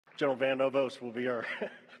General Van Ovost will be our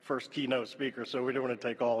first keynote speaker, so we don't want to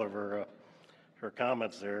take all of her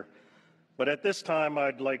comments there. But at this time,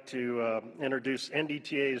 I'd like to introduce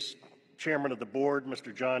NDTA's Chairman of the Board,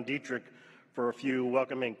 Mr. John Dietrich, for a few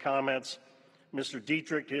welcoming comments. Mr.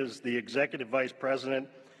 Dietrich is the Executive Vice President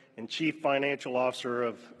and Chief Financial Officer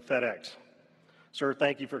of FedEx. Sir,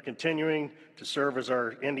 thank you for continuing to serve as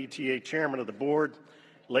our NDTA Chairman of the Board.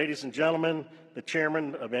 Ladies and gentlemen, the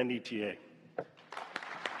Chairman of NDTA.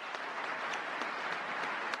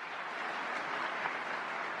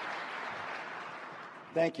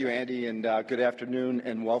 Thank you, Andy, and good afternoon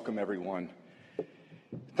and welcome, everyone.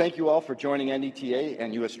 Thank you all for joining NDTA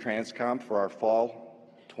and US Transcom for our fall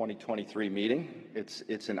 2023 meeting.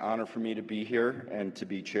 It's an honor for me to be here and to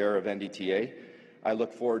be chair of NDTA. I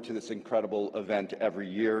look forward to this incredible event every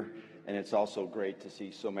year, and it's also great to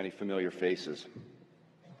see so many familiar faces.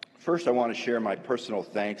 First, I want to share my personal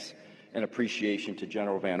thanks and appreciation to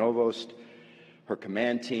General Van Ovost, her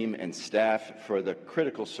command team, and staff for the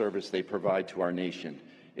critical service they provide to our nation.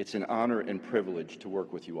 It's an honor and privilege to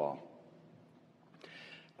work with you all.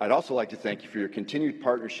 I'd also like to thank you for your continued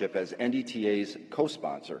partnership as NDTA's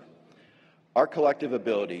co-sponsor. Our collective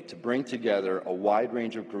ability to bring together a wide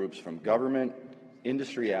range of groups from government,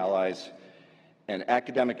 industry allies, and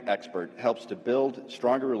academic experts helps to build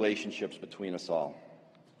stronger relationships between us all.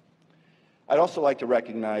 I'd also like to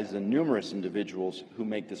recognize the numerous individuals who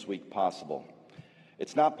make this week possible.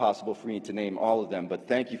 It's not possible for me to name all of them, but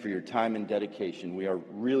thank you for your time and dedication. We are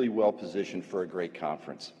really well positioned for a great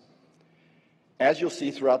conference. As you'll see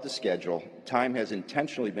throughout the schedule, time has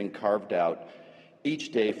intentionally been carved out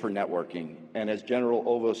each day for networking, and as General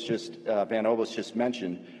Van Ovost just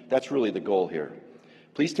mentioned, that's really the goal here.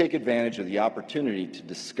 Please take advantage of the opportunity to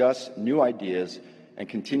discuss new ideas and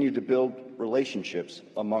continue to build relationships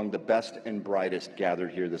among the best and brightest gathered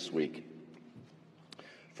here this week.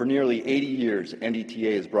 For nearly 80 years,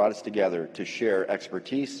 NDTA has brought us together to share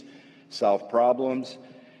expertise, solve problems,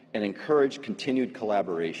 and encourage continued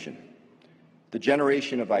collaboration. The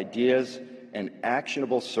generation of ideas and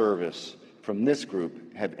actionable service from this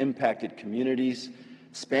group have impacted communities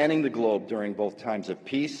spanning the globe during both times of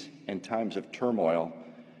peace and times of turmoil,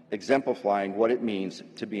 exemplifying what it means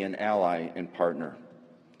to be an ally and partner.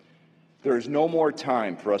 There is no more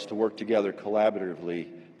time for us to work together collaboratively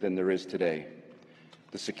than there is today.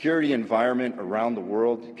 The security environment around the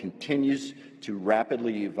world continues to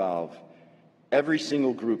rapidly evolve. Every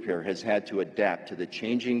single group here has had to adapt to the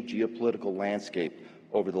changing geopolitical landscape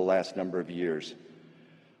over the last number of years.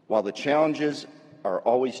 While the challenges are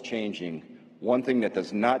always changing, one thing that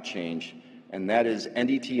does not change, and that is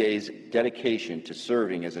NDTA's dedication to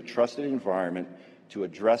serving as a trusted environment to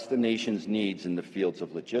address the nation's needs in the fields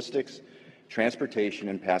of logistics, transportation,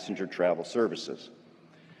 and passenger travel services.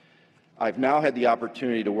 I've now had the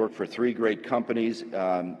opportunity to work for three great companies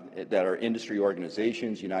that are industry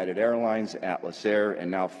organizations: United Airlines, Atlas Air,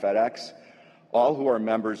 and now FedEx, all who are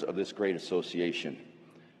members of this great association.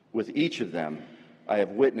 With each of them, I have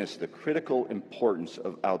witnessed the critical importance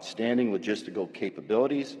of outstanding logistical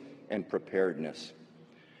capabilities and preparedness.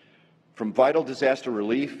 From vital disaster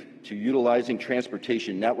relief to utilizing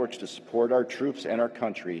transportation networks to support our troops and our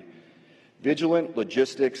country, vigilant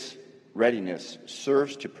logistics readiness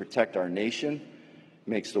serves to protect our nation,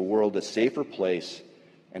 makes the world a safer place,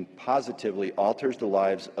 and positively alters the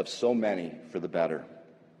lives of so many for the better.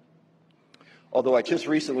 Although I just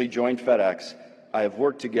recently joined FedEx, I have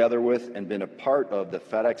worked together with and been a part of the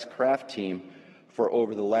FedEx craft team for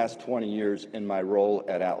over the last 20 years in my role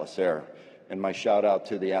at Atlas Air. And my shout out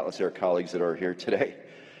to the Atlas Air colleagues that are here today.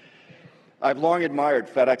 I've long admired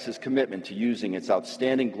FedEx's commitment to using its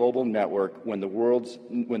outstanding global network when the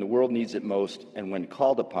world needs it most and when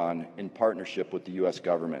called upon in partnership with the U.S.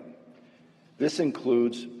 government. This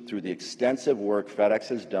includes through the extensive work FedEx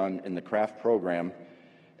has done in the CRAFT program,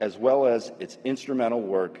 as well as its instrumental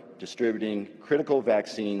work distributing critical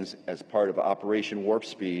vaccines as part of Operation Warp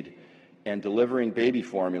Speed and delivering baby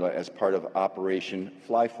formula as part of Operation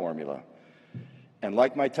Fly Formula. And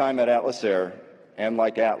like my time at Atlas Air, and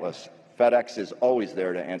like Atlas, FedEx is always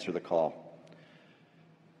there to answer the call.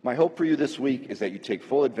 My hope for you this week is that you take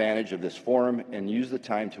full advantage of this forum and use the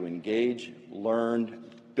time to engage, learn,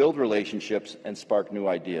 build relationships, and spark new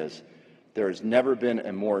ideas. There has never been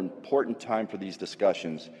a more important time for these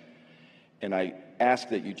discussions, and I ask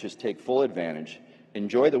that you just take full advantage.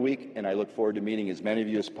 Enjoy the week, and I look forward to meeting as many of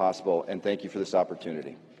you as possible, and thank you for this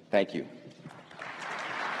opportunity. Thank you.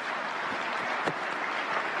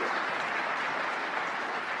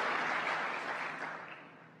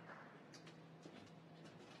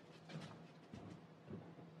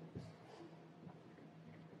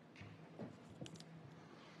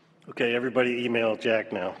 Okay, everybody email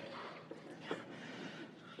Jack now.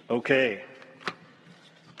 Okay.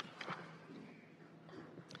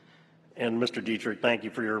 And Mr. Dietrich, thank you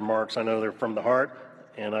for your remarks. I know they're from the heart.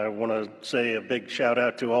 And I want to say a big shout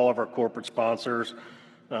out to all of our corporate sponsors,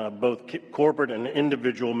 both corporate and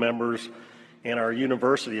individual members, and our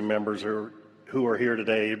university members who are here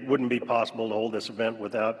today. It wouldn't be possible to hold this event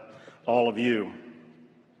without all of you.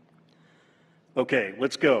 Okay,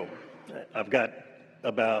 let's go. I've got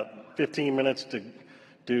about 15 minutes to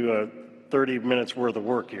do 30 minutes worth of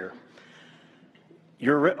work here.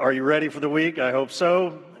 Are you ready for the week? I hope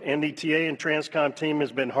so. NDTA and Transcom team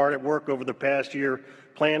has been hard at work over the past year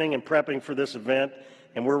planning and prepping for this event,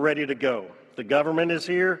 and we're ready to go. The government is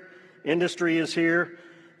here, industry is here,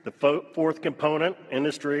 the fourth component,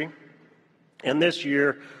 industry, and this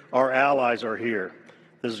year our allies are here.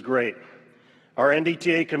 This is great. Our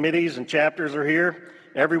NDTA committees and chapters are here.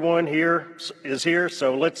 Everyone here is here,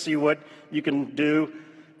 so let's see what you can do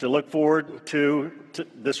to look forward to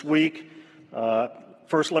this week.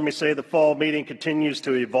 First, let me say the fall meeting continues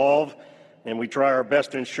to evolve, and we try our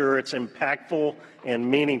best to ensure it's impactful and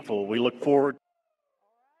meaningful. We look forward.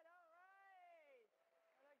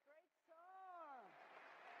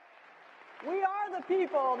 We are the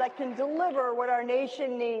people that can deliver what our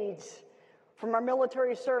nation needs from our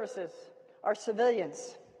military services, our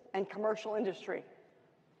civilians, and commercial industry.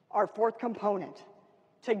 Our fourth component.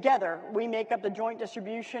 Together, we make up the Joint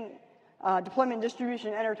Deployment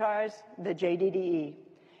Distribution Enterprise, the JDDE.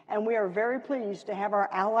 And we are very pleased to have our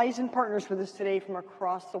allies and partners with us today from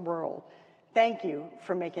across the world. Thank you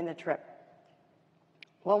for making the trip.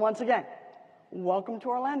 Well, once again, welcome to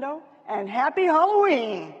Orlando and happy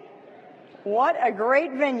Halloween. What a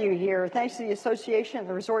great venue here. Thanks to the association and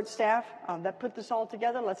the resort staff that put this all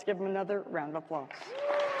together. Let's give them another round of applause.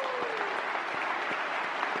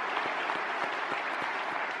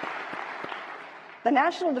 The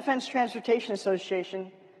National Defense Transportation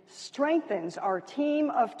Association strengthens our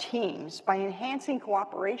team of teams by enhancing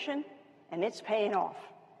cooperation, and it's paying off.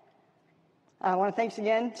 I want to thanks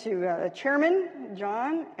again to the chairman,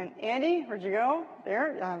 John, and Andy. Where'd you go?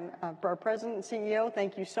 There. Our president and CEO,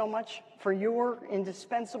 thank you so much for your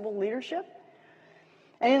indispensable leadership.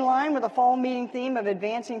 And in line with the fall meeting theme of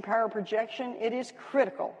advancing power projection, it is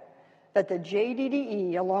critical that the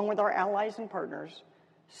JDDE, along with our allies and partners,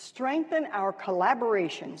 strengthen our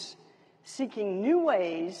collaborations, seeking new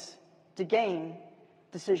ways to gain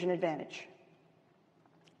decision advantage.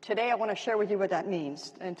 Today, I want to share with you what that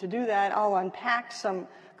means. And to do that, I'll unpack some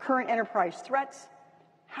current enterprise threats,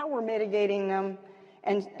 how we're mitigating them,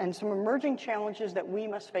 and some emerging challenges that we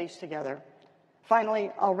must face together.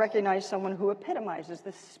 Finally, I'll recognize someone who epitomizes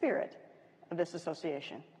the spirit of this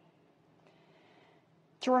association.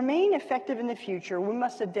 To remain effective in the future, we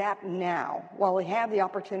must adapt now while we have the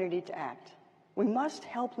opportunity to act. We must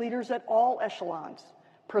help leaders at all echelons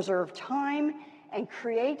preserve time and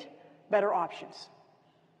create better options,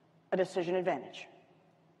 a decision advantage.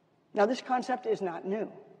 Now, this concept is not new.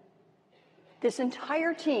 This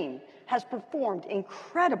entire team has performed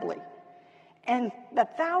incredibly, and the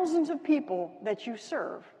thousands of people that you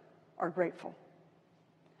serve are grateful.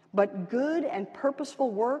 But good and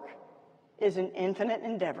purposeful work is an infinite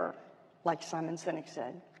endeavor, like Simon Sinek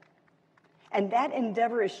said. And that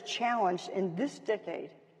endeavor is challenged in this decade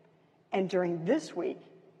and during this week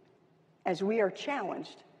as we are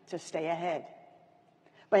challenged to stay ahead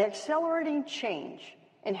by accelerating change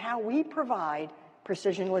in how we provide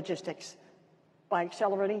precision logistics, by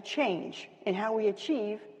accelerating change in how we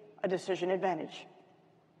achieve a decision advantage.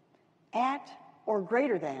 At or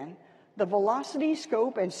greater than the velocity,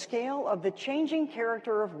 scope, and scale of the changing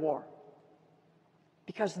character of war.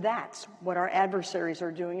 Because that's what our adversaries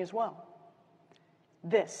are doing as well.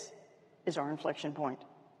 This is our inflection point.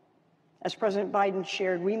 As President Biden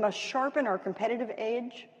shared, we must sharpen our competitive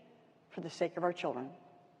edge for the sake of our children.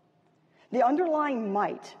 The underlying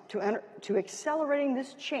might to accelerating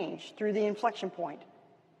this change through the inflection point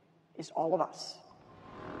is all of us.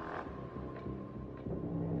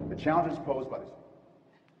 The challenges posed by this.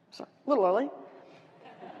 Sorry, a little early.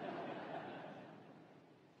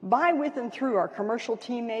 By, with, and through our commercial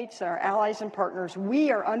teammates, our allies, and partners, we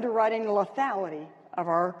are underwriting the lethality of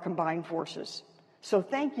our combined forces. So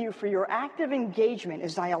thank you for your active engagement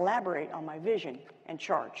as I elaborate on my vision and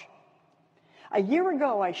charge. A year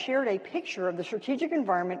ago, I shared a picture of the strategic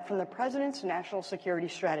environment from the President's national security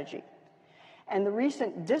strategy. And the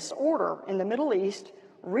recent disorder in the Middle East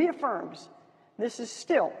reaffirms this is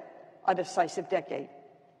still a decisive decade.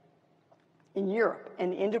 In Europe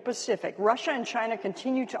and the Indo-Pacific, Russia and China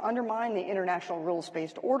continue to undermine the international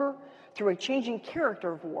rules-based order through a changing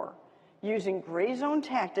character of war using gray zone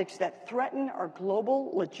tactics that threaten our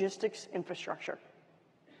global logistics infrastructure.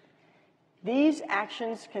 These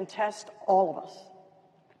actions can test all of us.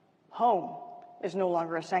 Home is no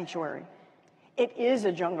longer a sanctuary. It is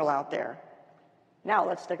a jungle out there. Now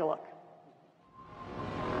let's take a look.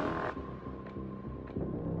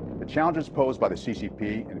 The challenges posed by the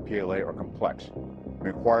CCP and the PLA are complex and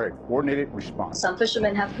require a coordinated response. Some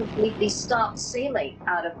fishermen have completely stopped sailing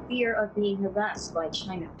out of fear of being harassed by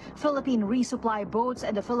China. Philippine resupply boats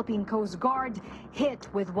and the Philippine Coast Guard hit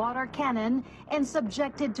with water cannon and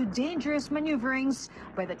subjected to dangerous maneuverings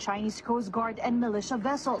by the Chinese Coast Guard and militia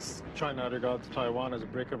vessels. China regards Taiwan as a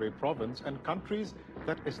breakaway province, and countries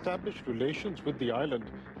that establish relations with the island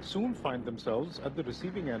soon find themselves at the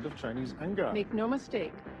receiving end of Chinese anger. Make no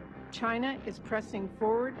mistake, China is pressing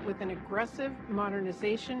forward with an aggressive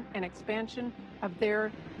modernization and expansion of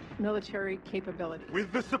their military capability.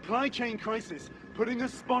 With the supply chain crisis putting a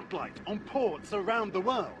spotlight on ports around the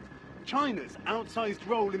world, China's outsized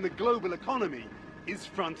role in the global economy is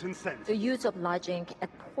front and center. The use of large ink at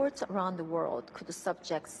ports around the world could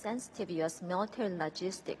subject sensitive U.S. military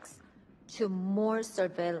logistics to more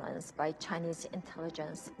surveillance by Chinese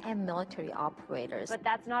intelligence and military operators. But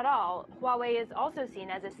that's not all. Huawei is also seen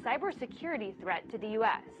as a cybersecurity threat to the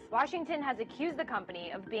U.S. Washington has accused the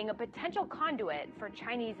company of being a potential conduit for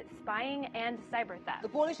Chinese spying and cyber theft. The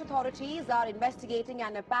Polish authorities are investigating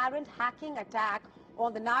an apparent hacking attack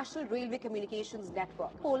on the National Railway Communications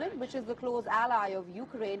Network. Poland, which is the close ally of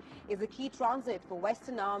Ukraine, is a key transit for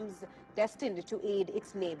Western arms destined to aid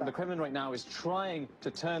its neighbor. The Kremlin right now is trying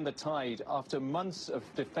to turn the tide after months of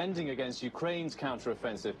defending against Ukraine's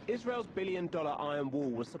counteroffensive. Israel's billion-dollar iron wall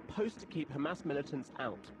was supposed to keep Hamas militants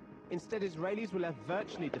out. Instead, Israelis were left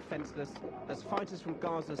virtually defenseless as fighters from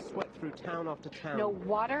Gaza swept through town after town. No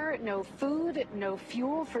water, no food, no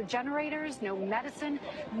fuel for generators, no medicine.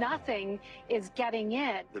 Nothing is getting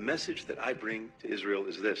in. The message that I bring to Israel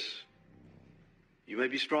is this. You may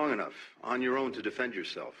be strong enough on your own to defend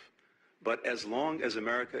yourself, but as long as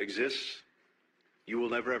America exists, you will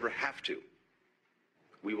never ever have to.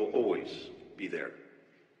 We will always be there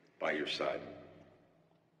by your side.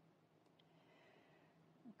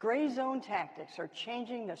 Gray zone tactics are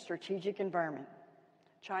changing the strategic environment.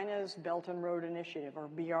 China's Belt and Road Initiative, or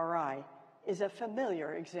BRI, is a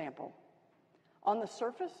familiar example. On the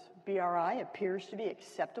surface, BRI appears to be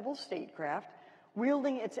acceptable statecraft,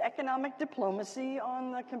 wielding its economic diplomacy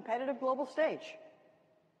on the competitive global stage.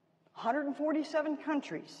 147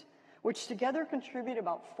 countries, which together contribute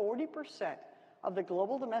about 40% of the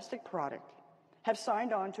global domestic product, have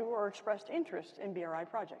signed on to or expressed interest in BRI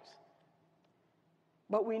projects.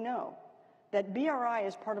 But we know that BRI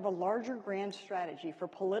is part of a larger grand strategy for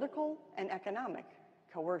political and economic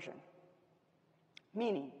coercion.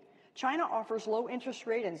 Meaning, China offers low interest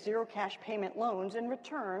rate and zero cash payment loans in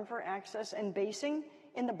return for access and basing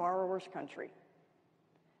in the borrower's country,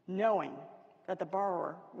 knowing that the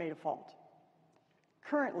borrower may default.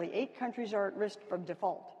 Currently, 8 countries are at risk from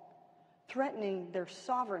default, threatening their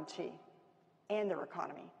sovereignty and their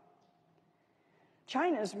economy.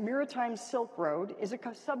 China's Maritime Silk Road is a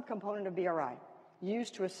subcomponent of BRI,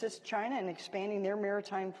 used to assist China in expanding their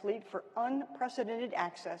maritime fleet for unprecedented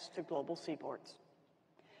access to global seaports.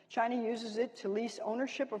 China uses it to lease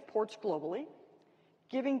ownership of ports globally,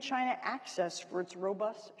 giving China access for its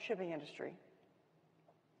robust shipping industry.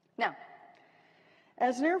 Now,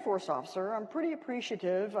 as an Air Force officer, I'm pretty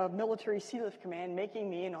appreciative of Military Sealift Command making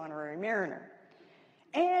me an honorary mariner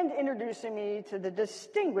and introducing me to the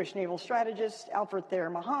distinguished naval strategist Alfred Thayer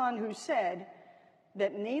Mahan, who said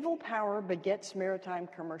that naval power begets maritime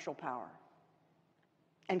commercial power,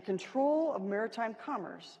 and control of maritime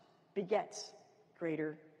commerce begets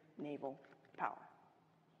greater naval power.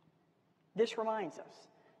 This reminds us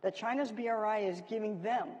that China's BRI is giving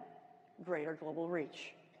them greater global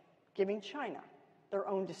reach, giving China their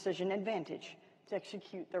own decision advantage to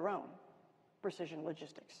execute their own precision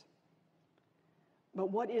logistics. But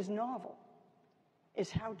what is novel is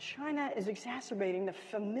how China is exacerbating the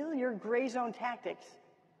familiar gray zone tactics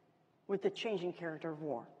with the changing character of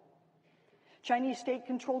war. Chinese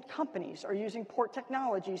state-controlled companies are using port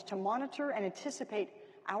technologies to monitor and anticipate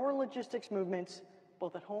our logistics movements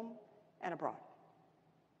both at home and abroad.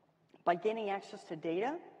 By gaining access to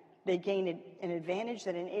data, they gain an advantage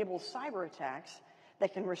that enables cyber attacks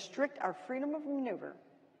that can restrict our freedom of maneuver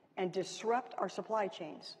and disrupt our supply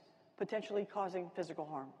chains, potentially causing physical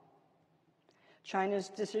harm. China's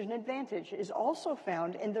decision advantage is also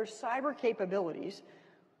found in their cyber capabilities,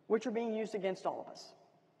 which are being used against all of us.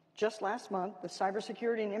 Just last month, the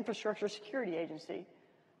Cybersecurity and Infrastructure Security Agency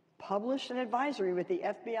published an advisory with the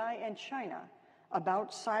FBI and China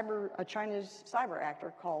about China's cyber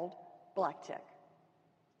actor called Black Tech.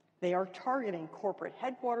 They are targeting corporate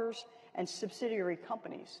headquarters and subsidiary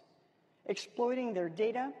companies, exploiting their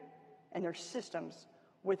data and their systems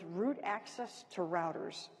with root access to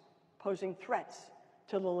routers, posing threats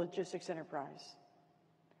to the logistics enterprise.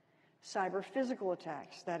 Cyber physical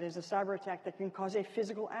attacks, that is a cyber attack that can cause a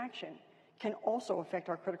physical action, can also affect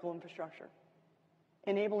our critical infrastructure,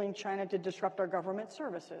 enabling China to disrupt our government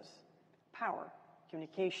services, power,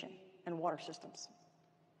 communication, and water systems.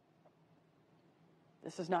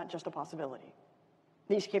 This is not just a possibility.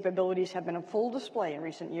 These capabilities have been on full display in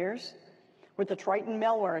recent years, with the Triton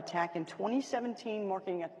malware attack in 2017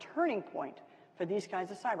 marking a turning point for these kinds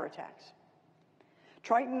of cyber attacks.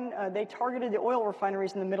 Triton, they targeted the oil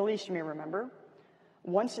refineries in the Middle East, you may remember.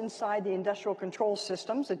 Once inside the industrial control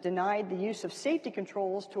systems, it denied the use of safety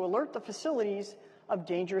controls to alert the facilities of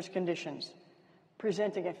dangerous conditions,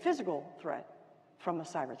 presenting a physical threat from a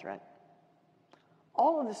cyber threat.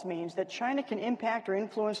 All of this means that China can impact or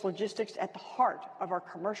influence logistics at the heart of our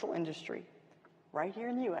commercial industry, right here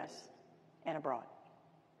in the U.S. and abroad.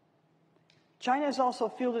 China has also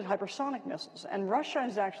fielded hypersonic missiles, and Russia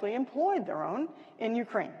has actually employed their own in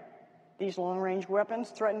Ukraine. These long-range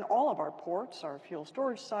weapons threaten all of our ports, our fuel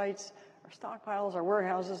storage sites, our stockpiles, our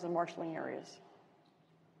warehouses, and marshaling areas.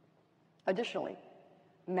 Additionally,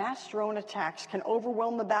 mass drone attacks can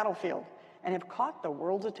overwhelm the battlefield and have caught the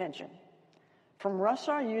world's attention. From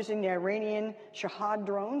Russia using the Iranian Shahad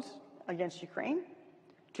drones against Ukraine,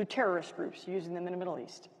 to terrorist groups using them in the Middle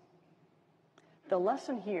East. The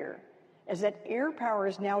lesson here is that air power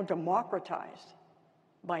is now democratized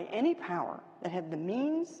by any power that had the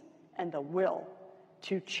means and the will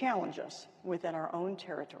to challenge us within our own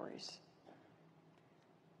territories.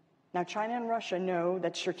 Now, China and Russia know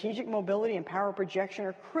that strategic mobility and power projection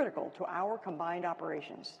are critical to our combined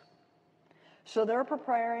operations. So they're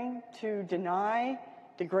preparing to deny,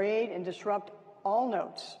 degrade, and disrupt all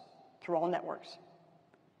nodes through all networks.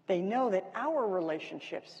 They know that our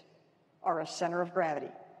relationships are a center of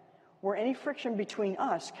gravity, where any friction between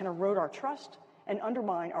us can erode our trust and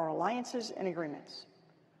undermine our alliances and agreements,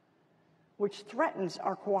 which threatens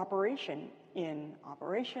our cooperation in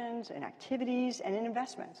operations and activities and in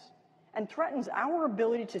investments, and threatens our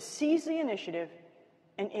ability to seize the initiative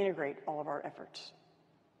and integrate all of our efforts.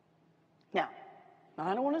 Now,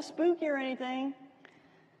 I don't want to spook you or anything.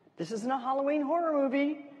 This isn't a Halloween horror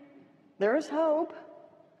movie. There is hope,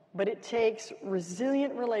 but it takes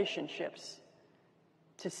resilient relationships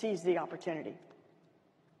to seize the opportunity.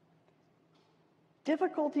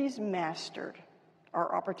 Difficulties mastered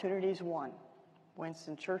are opportunities won.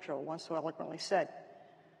 Winston Churchill once so eloquently said,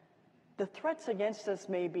 "The threats against us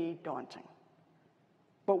may be daunting,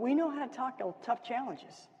 but we know how to tackle tough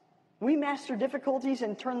challenges. We master difficulties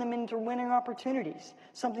and turn them into winning opportunities,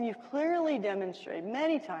 something you've clearly demonstrated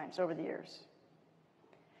many times over the years.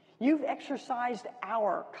 You've exercised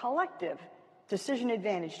our collective decision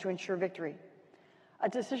advantage to ensure victory, a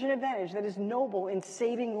decision advantage that is noble in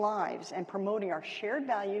saving lives and promoting our shared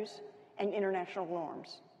values and international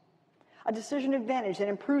norms, a decision advantage that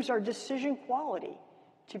improves our decision quality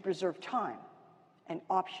to preserve time and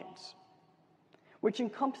options, which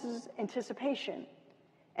encompasses anticipation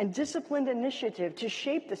and disciplined initiative to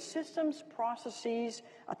shape the systems, processes,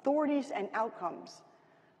 authorities, and outcomes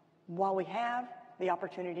while we have the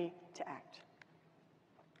opportunity to act."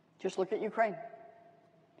 Just look at Ukraine.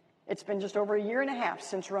 It's been just over a year and a half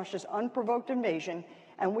since Russia's unprovoked invasion,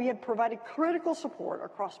 and we have provided critical support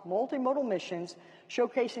across multimodal missions,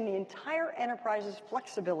 showcasing the entire enterprise's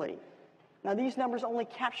flexibility. Now, these numbers only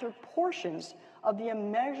capture portions of the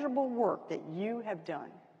immeasurable work that you have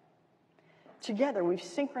done. Together, we've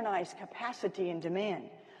synchronized capacity and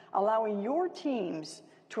demand, allowing your teams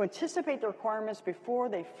to anticipate the requirements before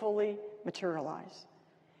they fully materialize.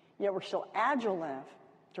 Yet we're still agile enough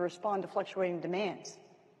to respond to fluctuating demands,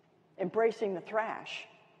 embracing the thrash,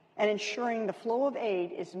 and ensuring the flow of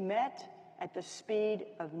aid is met at the speed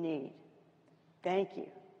of need. Thank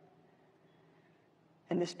you.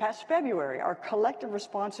 And this past February, our collective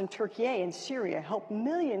response in Turkey and Syria helped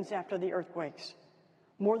millions after the earthquakes.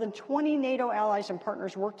 More than 20 NATO allies and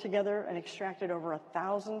partners worked together and extracted over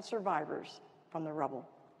 1,000 survivors from the rubble.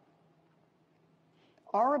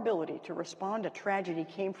 Our ability to respond to tragedy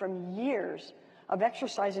came from years of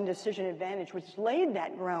exercising decision advantage, which laid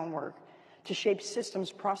that groundwork to shape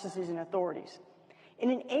systems, processes, and authorities. It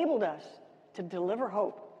enabled us to deliver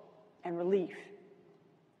hope and relief.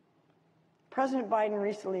 President Biden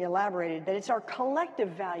recently elaborated that it's our collective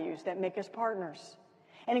values that make us partners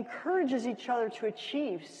and encourages each other to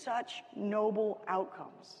achieve such noble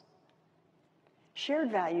outcomes.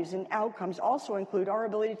 Shared values and outcomes also include our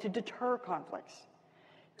ability to deter conflicts.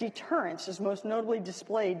 Deterrence is most notably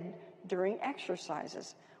displayed during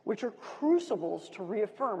exercises, which are crucibles to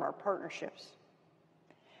reaffirm our partnerships.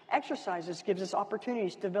 Exercises gives us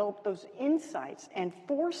opportunities to develop those insights and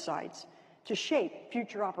foresights to shape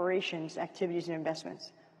future operations, activities, and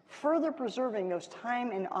investments, further preserving those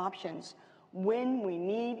time and options when we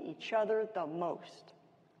need each other the most.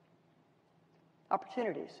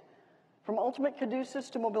 Opportunities. From Ultimate Caduceus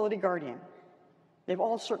to Mobility Guardian, they've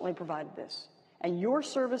all certainly provided this. And your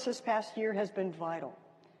service this past year has been vital.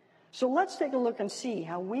 So let's take a look and see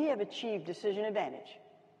how we have achieved decision advantage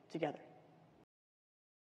together.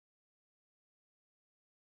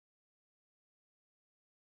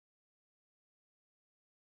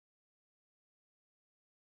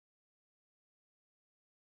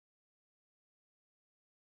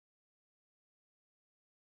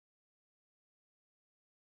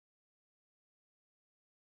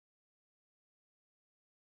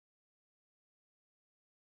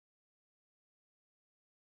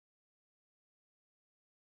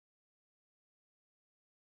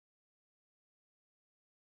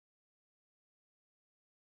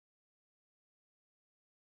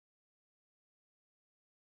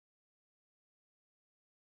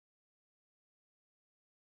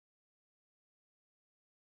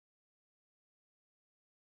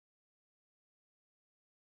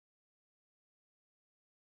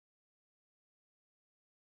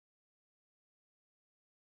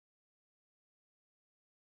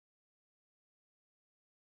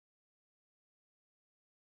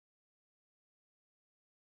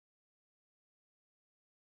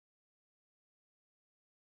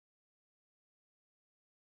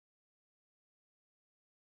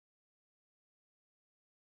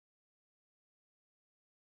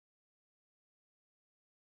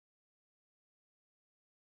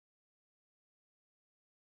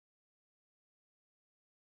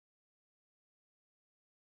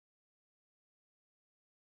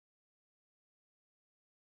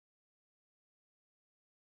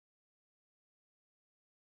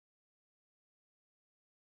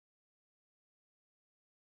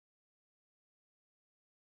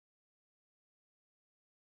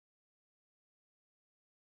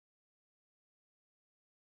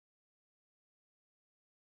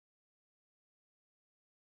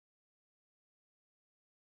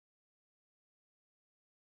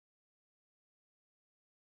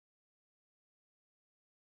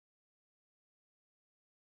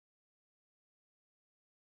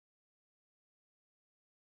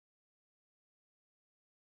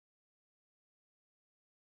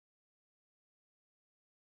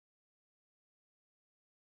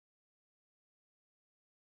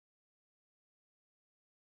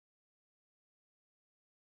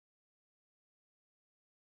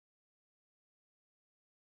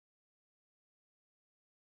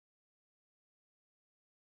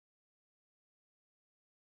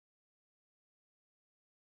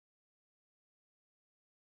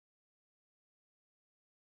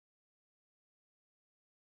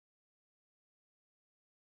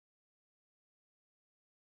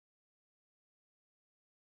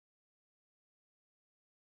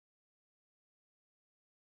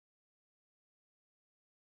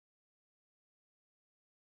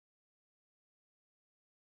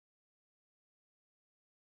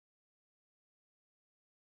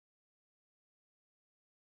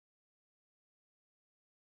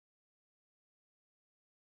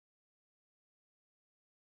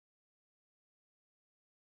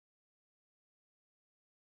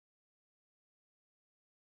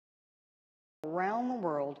 Around the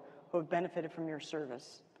world who have benefited from your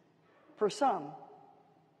service. For some,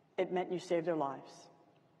 it meant you saved their lives.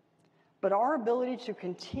 But our ability to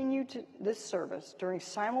continue this service during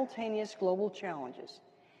simultaneous global challenges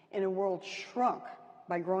in a world shrunk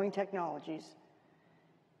by growing technologies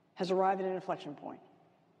has arrived at an inflection point,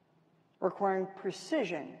 requiring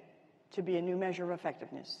precision to be a new measure of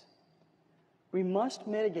effectiveness. We must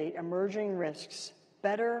mitigate emerging risks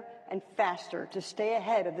better and faster to stay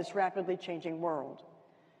ahead of this rapidly changing world,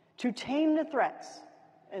 to tame the threats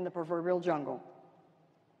in the proverbial jungle.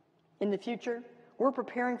 In the future, we're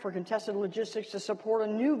preparing for contested logistics to support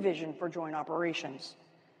a new vision for joint operations,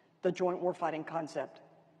 the joint warfighting concept.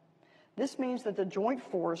 This means that the joint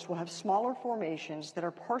force will have smaller formations that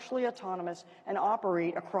are partially autonomous and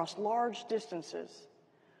operate across large distances.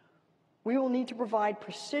 We will need to provide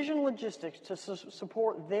precision logistics to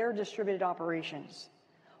support their distributed operations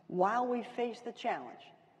while we face the challenge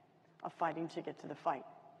of fighting to get to the fight.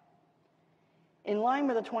 In line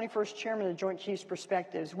with the 21st Chairman of the Joint Chiefs'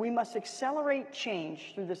 perspectives, we must accelerate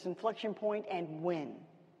change through this inflection point and win.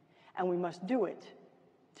 and we must do it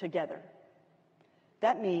together.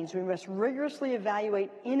 That means we must rigorously evaluate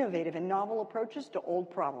innovative and novel approaches to old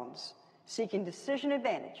problems, seeking decision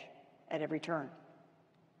advantage at every turn.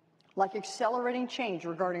 Like accelerating change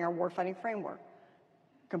regarding our warfighting framework,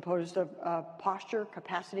 composed of posture,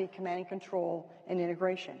 capacity, command and control, and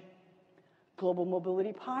integration. Global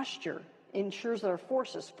mobility posture ensures that our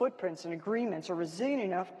forces, footprints, and agreements are resilient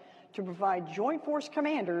enough to provide joint force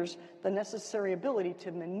commanders the necessary ability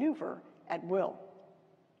to maneuver at will.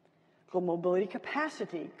 Global mobility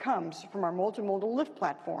capacity comes from our multimodal lift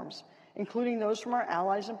platforms, including those from our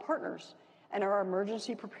allies and partners, and our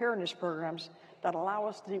emergency preparedness programs that allow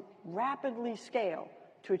us to rapidly scale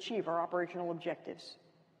to achieve our operational objectives.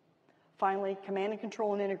 Finally, command and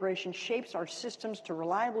control and integration shapes our systems to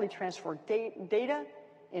reliably transfer data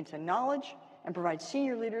into knowledge and provide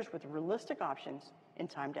senior leaders with realistic options in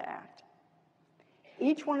time to act.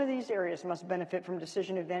 Each one of these areas must benefit from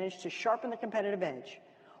decision advantage to sharpen the competitive edge,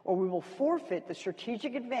 or we will forfeit the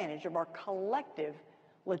strategic advantage of our collective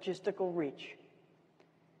logistical reach.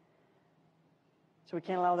 So we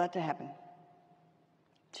can't allow that to happen.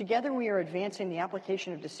 Together, we are advancing the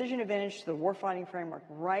application of decision advantage to the warfighting framework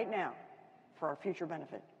right now for our future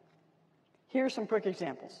benefit. Here are some quick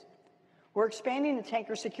examples. We're expanding the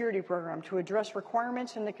tanker security program to address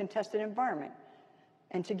requirements in the contested environment.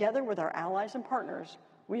 And together with our allies and partners,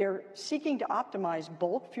 we are seeking to optimize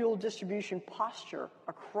bulk fuel distribution posture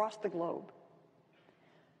across the globe.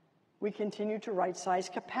 We continue to right-size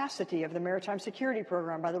capacity of the maritime security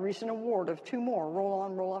program by the recent award of 2 more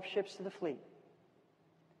roll-on, roll-off ships to the fleet.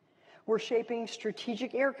 We're shaping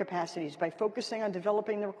strategic air capacities by focusing on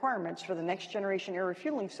developing the requirements for the next generation air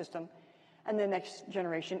refueling system and the next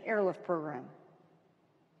generation airlift program.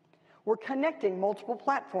 We're connecting multiple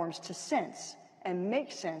platforms to sense and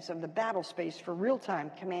make sense of the battle space for real-time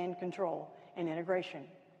command, control, and integration.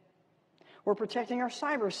 We're protecting our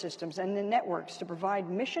cyber systems and the networks to provide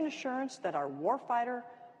mission assurance that our warfighter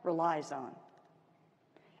relies on.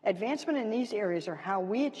 Advancement in these areas are how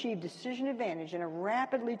we achieve decision advantage in a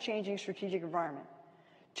rapidly changing strategic environment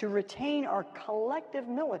to retain our collective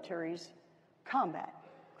military's combat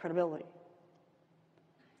credibility.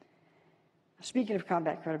 Speaking of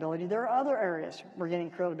combat credibility, there are other areas we're getting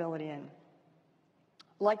credibility in,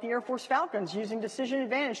 like the Air Force Falcons using decision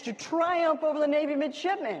advantage to triumph over the Navy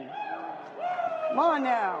midshipmen. Come on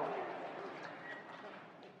now.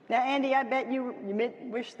 Now, Andy, I bet you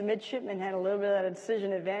wish the midshipmen had a little bit of that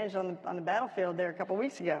decision advantage on the battlefield there a couple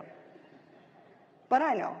weeks ago. But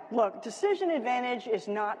I know. Look, decision advantage is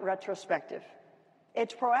not retrospective.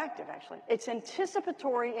 It's proactive, actually. It's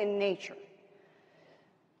anticipatory in nature.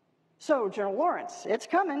 So, General Lawrence, it's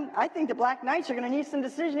coming. I think the Black Knights are going to need some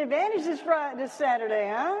decision advantage this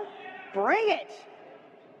Saturday, huh? Bring it.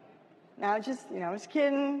 Now, just, I was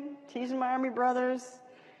kidding, teasing my Army brothers.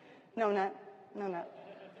 No, not.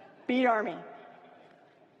 Beat Army. All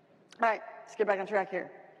right, let's get back on track here.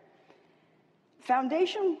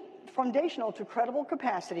 Foundational to credible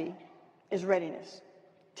capacity is readiness.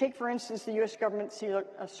 Take, for instance, the U.S. government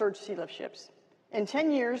surge sea lift ships. In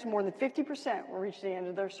 10 years, more than 50% will reach the end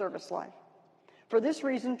of their service life. For this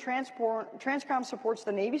reason, Transcom supports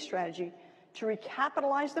the Navy strategy to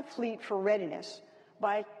recapitalize the fleet for readiness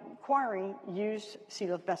by acquiring used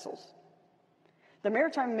sea lift vessels. The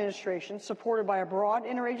Maritime Administration, supported by a broad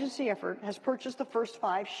interagency effort, has purchased the first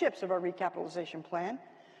 5 ships of our recapitalization plan,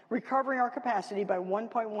 recovering our capacity by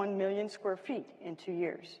 1.1 million square feet in 2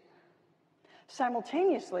 years.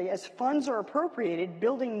 Simultaneously, as funds are appropriated,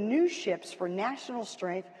 building new ships for national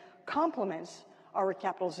strength complements our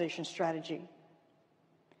recapitalization strategy.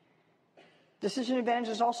 Decision advantage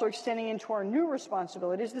is also extending into our new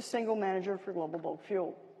responsibility as the single manager for global bulk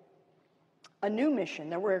fuel. A new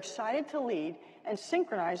mission that we're excited to lead and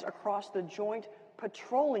synchronize across the joint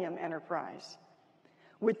petroleum enterprise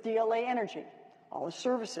with DLA Energy, all the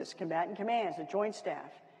services, combatant commands, the Joint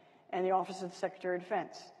Staff, and the Office of the Secretary of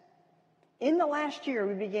Defense. In the last year,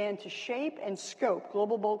 we began to shape and scope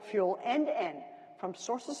global bulk fuel end-to-end, from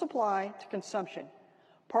source of supply to consumption,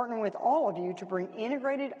 partnering with all of you to bring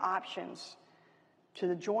integrated options to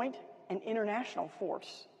the joint and international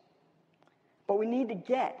force. But we need to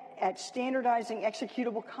get at standardizing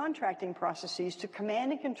executable contracting processes to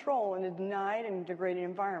command and control in a denied and degraded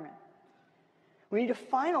environment. We need to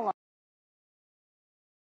finalize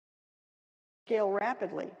scale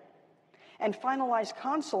rapidly and finalize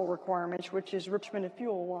console requirements, which is enrichment of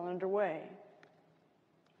fuel while underway.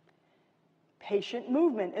 Patient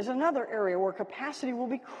movement is another area where capacity will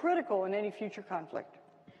be critical in any future conflict.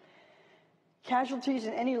 Casualties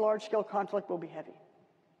in any large-scale conflict will be heavy,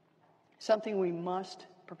 something we must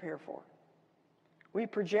prepare for. We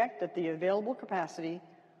project that the available capacity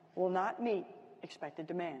will not meet expected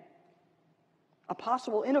demand. A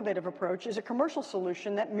possible innovative approach is a commercial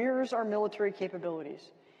solution that mirrors our military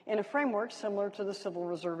capabilities in a framework similar to the Civil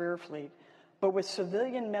Reserve Air Fleet, but with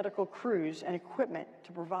civilian medical crews and equipment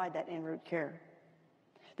to provide that en route care.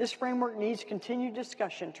 This framework needs continued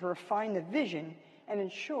discussion to refine the vision and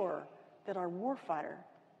ensure that our warfighter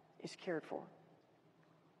is cared for.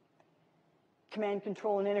 Command,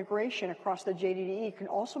 control, and integration across the JDDE can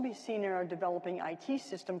also be seen in our developing IT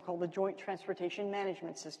system called the Joint Transportation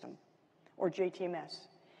Management System, or JTMS.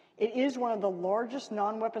 It is one of the largest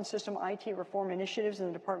non-weapon system IT reform initiatives in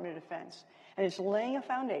the Department of Defense, and it's laying a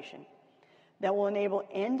foundation that will enable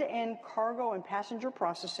end-to-end cargo and passenger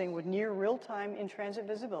processing with near real-time in-transit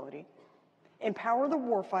visibility, empower the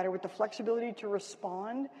warfighter with the flexibility to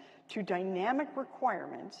respond to dynamic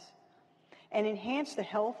requirements, and enhance the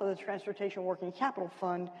health of the Transportation Working Capital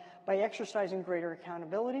Fund by exercising greater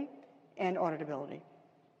accountability and auditability.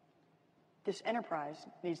 This enterprise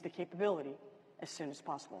needs the capability as soon as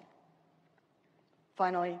possible.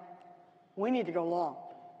 Finally, we need to go long,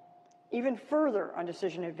 even further on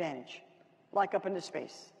decision advantage, like up into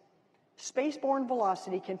space. Spaceborne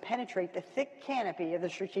velocity can penetrate the thick canopy of the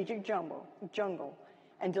strategic jungle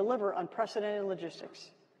and deliver unprecedented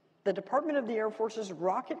logistics. The Department of the Air Force's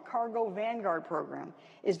Rocket Cargo Vanguard program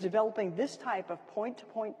is developing this type of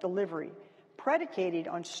point-to-point delivery predicated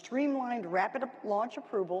on streamlined rapid launch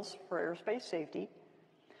approvals for airspace safety,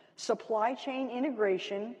 supply chain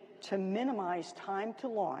integration to minimize time to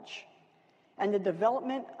launch, and the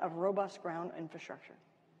development of robust ground infrastructure.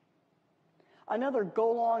 Another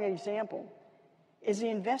go-long example is the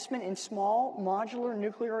investment in small modular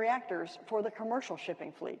nuclear reactors for the commercial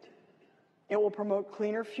shipping fleet. It will promote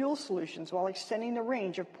cleaner fuel solutions while extending the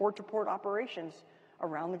range of port-to-port operations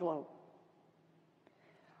around the globe.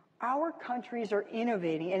 Our countries are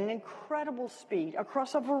innovating at an incredible speed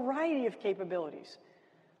across a variety of capabilities,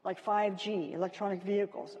 like 5G, electronic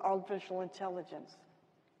vehicles, artificial intelligence.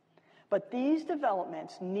 But these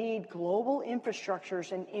developments need global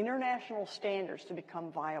infrastructures and international standards to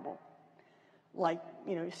become viable, like,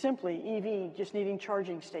 simply EV just needing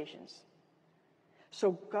charging stations.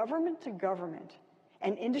 So government to government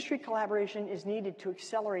and industry collaboration is needed to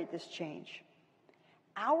accelerate this change.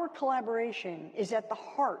 Our collaboration is at the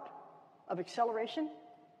heart of acceleration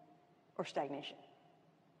or stagnation.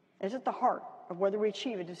 It's at the heart of whether we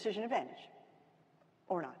achieve a decision advantage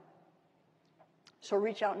or not. So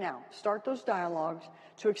reach out now. Start those dialogues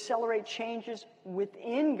to accelerate changes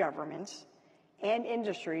within governments and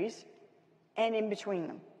industries and in between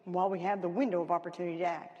them while we have the window of opportunity to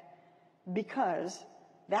act. Because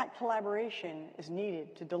that collaboration is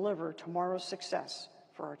needed to deliver tomorrow's success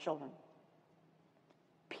for our children.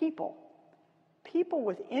 People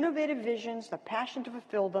with innovative visions, the passion to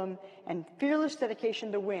fulfill them, and fearless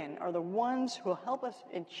dedication to win are the ones who will help us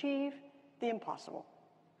achieve the impossible.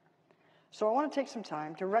 So I want to take some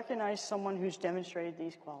time to recognize someone who's demonstrated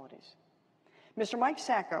these qualities. Mr. Mike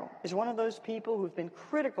Sacco is one of those people who've been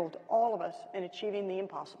critical to all of us in achieving the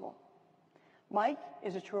impossible. Mike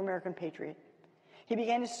is a true American patriot. He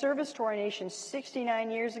began his service to our nation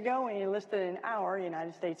 69 years ago and he enlisted in our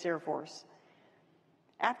United States Air Force.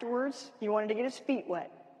 Afterwards, he wanted to get his feet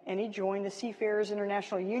wet, and he joined the Seafarers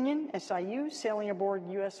International Union, SIU, sailing aboard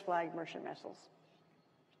U.S. flagged merchant vessels.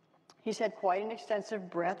 He's had quite an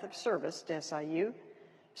extensive breadth of service to SIU,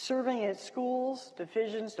 serving at schools,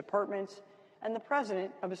 divisions, departments, and the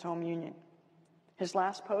president of his home union. His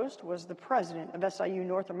last post was the president of SIU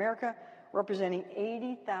North America, representing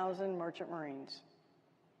 80,000 merchant marines.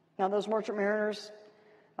 Now, those merchant mariners,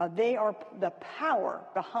 they are the power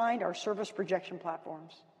behind our service projection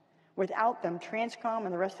platforms. Without them, Transcom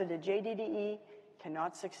and the rest of the JDDE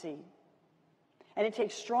cannot succeed. And it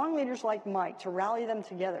takes strong leaders like Mike to rally them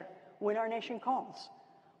together when our nation calls,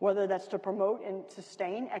 whether that's to promote and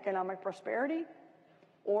sustain economic prosperity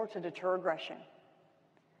or to deter aggression.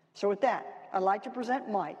 So with that, I'd like to present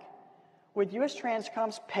Mike with U.S.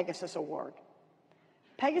 Transcom's Pegasus Award.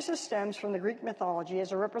 Pegasus stems from the Greek mythology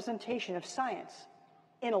as a representation of science,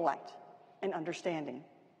 intellect, and understanding.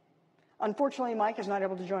 Unfortunately, Mike is not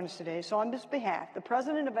able to join us today, so on his behalf, the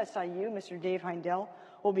president of SIU, Mr. Dave Heindel,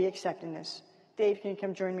 will be accepting this. Dave, can you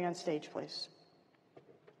come join me on stage, please?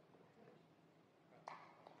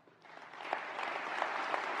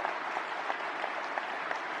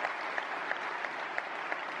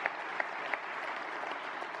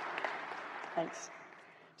 Thanks.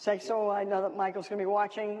 So I know that Michael's going to be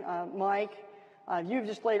watching. Mike, you've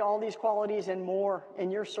displayed all these qualities and more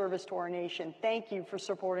in your service to our nation. Thank you for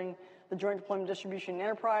supporting the Joint Deployment Distribution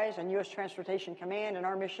Enterprise and U.S. Transportation Command in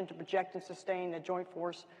our mission to project and sustain the joint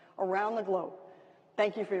force around the globe.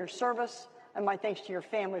 Thank you for your service, and my thanks to your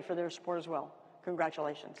family for their support as well.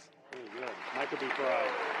 Congratulations. Very good. Michael B. Fry.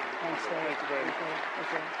 Thanks, Dave. Thank you very much.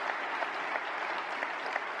 Okay.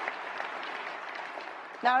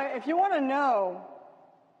 Now, if you want to know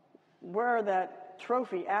where that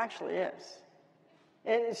trophy actually is,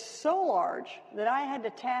 it is so large that I had to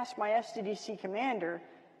task my SDDC commander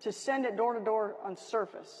to send it door to door on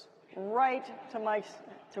surface, right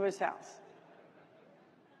to his house.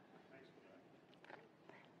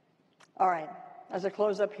 All right, as I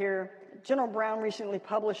close up here, General Brown recently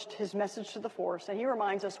published his message to the force, and he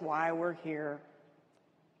reminds us why we're here.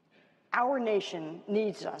 Our nation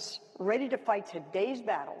needs us, ready to fight today's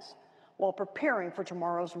battles while preparing for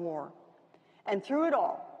tomorrow's war. And through it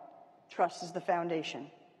all, trust is the foundation.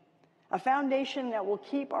 A foundation that will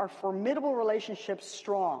keep our formidable relationships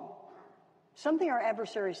strong, something our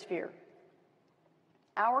adversaries fear.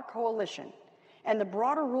 Our coalition and the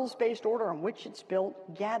broader rules-based order on which it's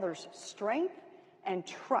built gathers strength and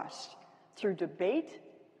trust through debate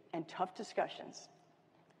and tough discussions.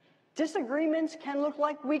 Disagreements can look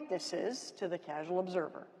like weaknesses to the casual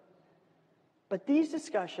observer, but these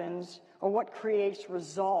discussions are what creates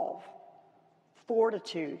resolve,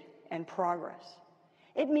 fortitude, and progress.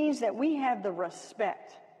 It means that we have the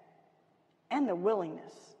respect and the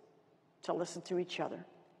willingness to listen to each other.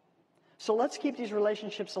 So let's keep these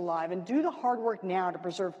relationships alive and do the hard work now to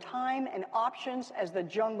preserve time and options as the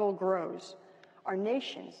jungle grows. Our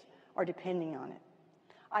nations are depending on it.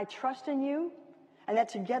 I trust in you, and that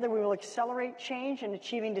together we will accelerate change and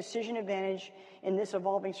achieving decision advantage in this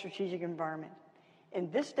evolving strategic environment,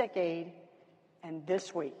 in this decade and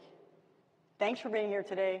this week. Thanks for being here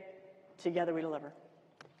today. Together we deliver.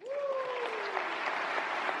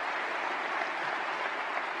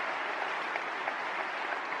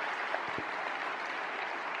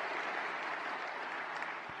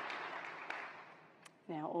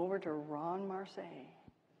 Now over to Ron Marseille.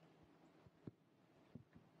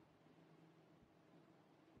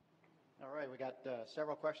 All right, we got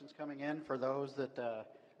several questions coming in. For those that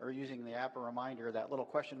are using the app, a reminder, that little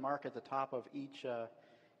question mark at the top of each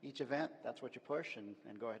event, that's what you push, and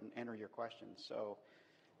go ahead and enter your questions. So,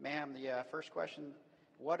 ma'am, the first question,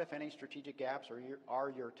 what, if any, strategic gaps are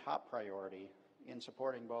your top priority in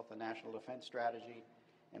supporting both the national defense strategy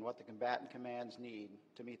and what the combatant commands need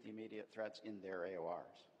to meet the immediate threats in their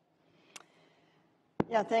AORs?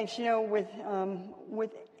 Yeah, thanks. You know,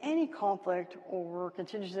 with any conflict or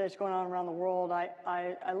contingency that's going on around the world,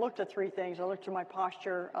 I looked at three things. I looked to my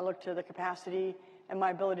posture, I looked to the capacity and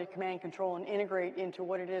my ability to command, control, and integrate into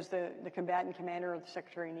what it is the combatant commander or the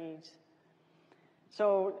secretary needs.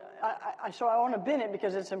 So I want to bin it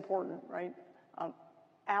because it's important, right?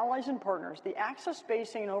 Allies and partners, the access,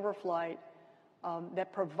 spacing, and overflight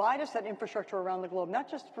that provide us that infrastructure around the globe,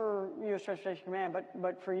 not just for U.S. Transportation Command,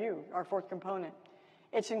 but for you, our fourth component.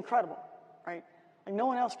 It's incredible, right? Like no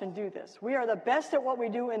one else can do this. We are the best at what we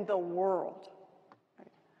do in the world. Right?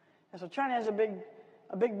 And so China has a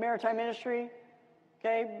big maritime industry,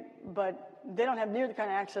 okay, but they don't have near the kind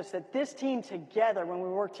of access that this team together, when we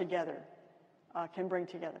work together, can bring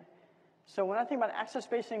together. So when I think about access,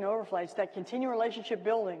 spacing, and overflights, that continued relationship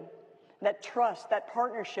building, that trust, that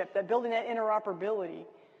partnership, that building that interoperability.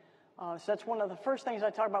 So that's one of the first things I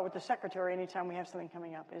talk about with the secretary anytime we have something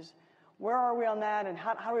coming up is where are we on that, and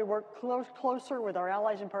how do we work closer with our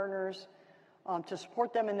allies and partners to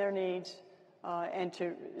support them in their needs and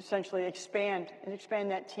to essentially expand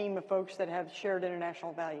that team of folks that have shared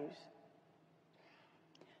international values.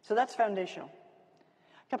 So that's foundational.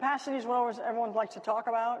 Capacity is what everyone likes to talk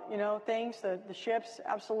about, you know, things, the ships,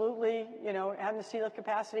 absolutely, you know, having the sea lift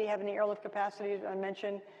capacity, having the airlift capacity, I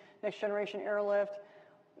mentioned, next generation airlift,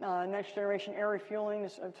 next generation air refueling,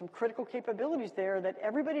 some critical capabilities there that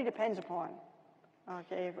everybody depends upon,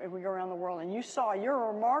 okay, if we go around the world. And you saw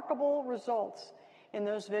your remarkable results in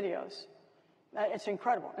those videos. It's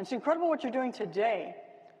incredible. It's incredible what you're doing today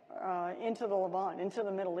into the Levant, into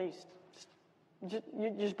the Middle East.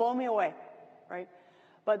 You just blow me away, right?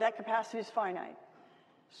 But that capacity is finite.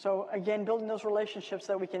 So again, building those relationships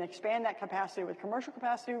so that we can expand that capacity with commercial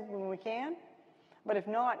capacity when we can, but if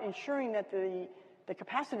not, ensuring that the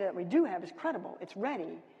capacity that we do have is credible, it's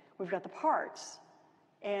ready, we've got the parts,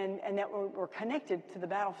 and that we're connected to the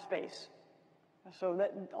battle space. So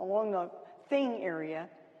that along the thing area,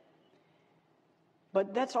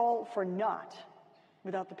 but that's all for naught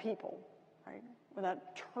without the people, right?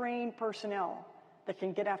 Without trained personnel that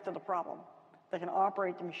can get after the problem, that can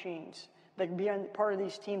operate the machines, that can be part of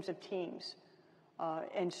these teams of teams.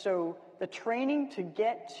 And so the training to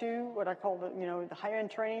get to what I call the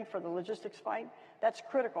high-end training for the logistics fight, that's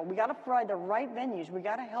critical. We got to provide the right venues. We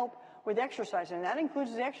got to help with exercise, and that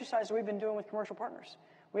includes the exercise we've been doing with commercial partners.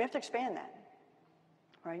 We have to expand that,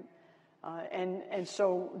 right? And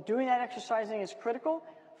so doing that exercising is critical.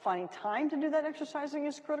 Finding time to do that exercising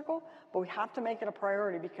is critical, but we have to make it a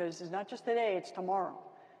priority because it's not just today, it's tomorrow.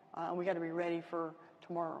 And we got to be ready for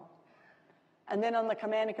tomorrow. And then on the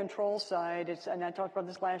command and control side, and I talked about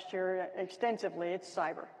this last year extensively, it's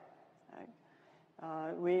cyber.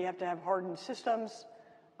 Right? We have to have hardened systems.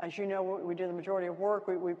 As you know, we do the majority of work.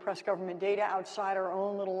 We press government data outside our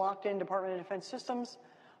own little locked-in Department of Defense systems,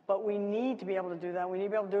 but we need to be able to do that. We need to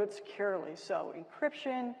be able to do it securely. So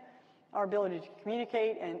encryption, our ability to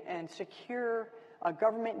communicate and secure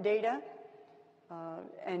government data.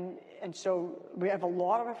 And so we have a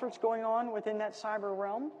lot of efforts going on within that cyber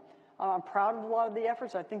realm. I'm proud of a lot of the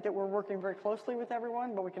efforts. I think that we're working very closely with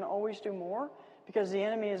everyone, but we can always do more because the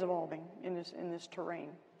enemy is evolving in this terrain.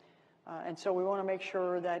 And so we want to make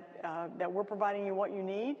sure that we're providing you what you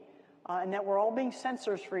need and that we're all being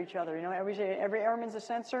sensors for each other. You know, every airman's a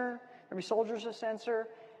sensor, every soldier's a sensor,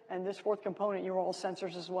 and this fourth component, you're all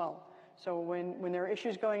sensors as well. So when there are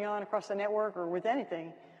issues going on across the network or with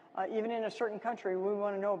anything, even in a certain country, we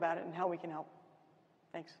want to know about it and how we can help.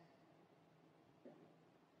 Thanks.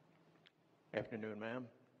 Afternoon, ma'am.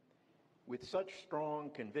 With such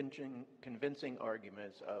strong, convincing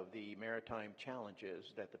arguments of the maritime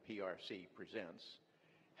challenges that the PRC presents,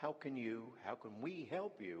 how can we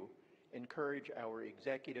help you encourage our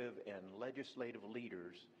executive and legislative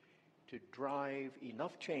leaders to drive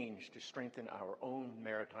enough change to strengthen our own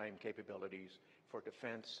maritime capabilities for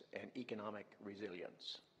defense and economic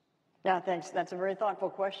resilience? Yeah, thanks. That's a very thoughtful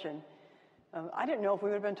question. I didn't know if we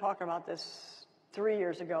would have been talking about this 3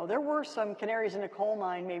 years ago. There were some canaries in the coal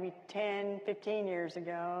mine maybe 10, 15 years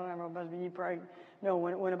ago. I don't know, you probably know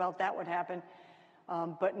when about that would happen.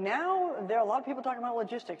 But now there are a lot of people talking about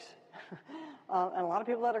logistics and a lot of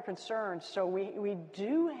people that are concerned. So we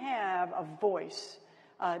do have a voice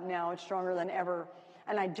now. It's stronger than ever.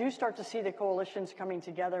 And I do start to see the coalitions coming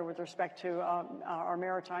together with respect to our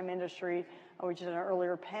maritime industry. We just had an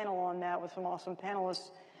earlier panel on that with some awesome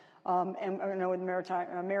panelists. And I know with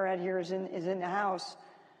Marit here is in the House.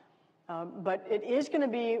 But it is going to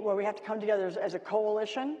be where we have to come together as a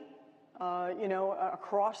coalition,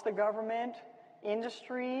 across the government,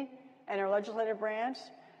 industry, and our legislative branch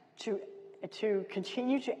to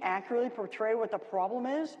continue to accurately portray what the problem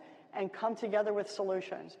is and come together with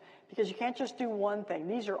solutions. Because you can't just do one thing.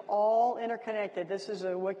 These are all interconnected. This is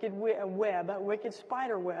a wicked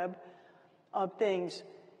spider web of things.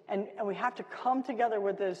 And we have to come together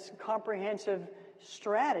with this comprehensive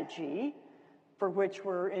strategy for which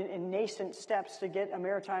we're in nascent steps to get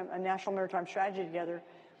a national maritime strategy together.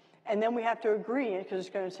 And then we have to agree, because it's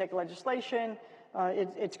going to take legislation,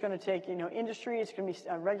 it's going to take industry, it's going to be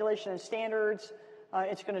regulation and standards,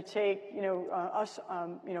 it's going to take us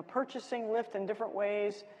purchasing lift in different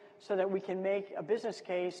ways so that we can make a business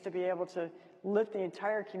case to be able to lift the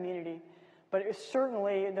entire community. But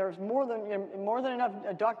certainly there's more than enough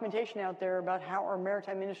documentation out there about how our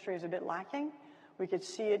maritime industry is a bit lacking. We could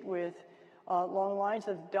see it with long lines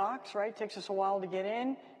at the docks, right? It takes us a while to get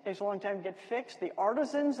in. It takes a long time to get fixed. The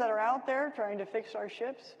artisans that are out there trying to fix our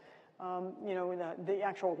ships, the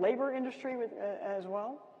actual labor industry as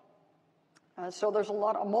well. So there's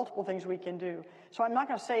multiple things we can do. So I'm not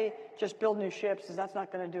going to say just build new ships, because that's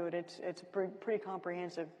not going to do it. It's a pretty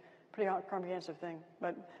comprehensive thing.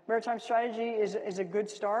 But maritime strategy is a good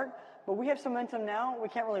start. But we have some momentum now. We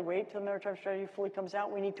can't really wait till the maritime strategy fully comes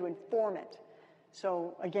out. We need to inform it.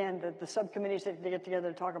 So again, the subcommittees that they get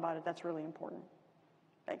together to talk about it, that's really important.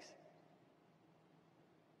 Thanks.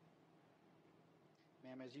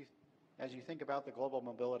 Ma'am, as you think about the global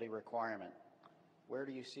mobility requirement, where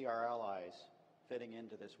do you see our allies fitting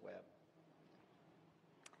into this web?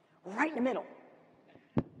 Right in the middle.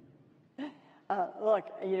 Look,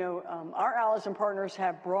 our allies and partners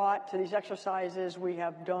have brought to these exercises, we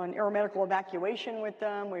have done aeromedical evacuation with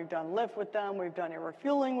them, we've done lift with them, we've done air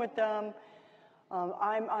refueling with them.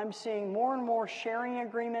 I'm seeing more and more sharing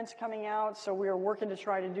agreements coming out, so we are working to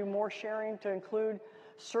try to do more sharing to include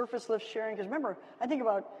surface lift sharing. Because remember, I think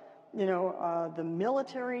about, the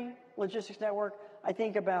military logistics network. I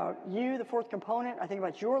think about you, the fourth component. I think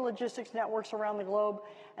about your logistics networks around the globe.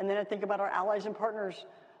 And then I think about our allies and partners'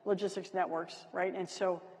 logistics networks, right? And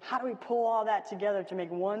so how do we pull all that together to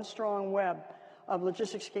make one strong web of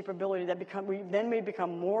logistics capability that we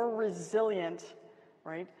become more resilient,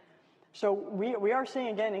 right? So we are seeing,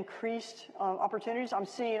 again, increased opportunities. I'm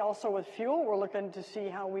seeing it also with fuel. We're looking to see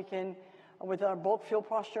how we can with our bulk fuel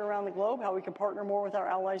posture around the globe, how we can partner more with our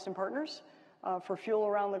allies and partners for fuel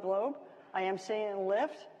around the globe. I am seeing it in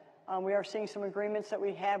lift. We are seeing some agreements that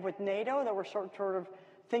we have with NATO that we're sort of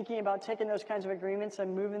thinking about taking those kinds of agreements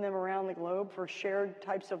and moving them around the globe for shared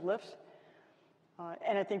types of lifts.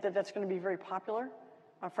 And I think that that's going to be very popular,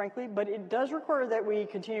 frankly. But it does require that we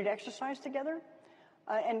continue to exercise together.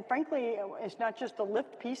 And frankly, it's not just the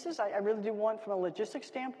lift pieces. I really do want, from a logistics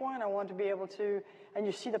standpoint, I want to be able to, and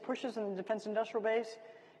you see the pushes in the defense industrial base,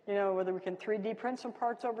 you know, whether we can 3D print some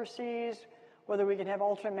parts overseas, whether we can have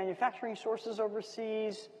alternate manufacturing sources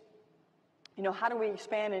overseas. You know, how do we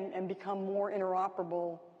expand and become more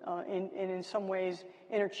interoperable and in some ways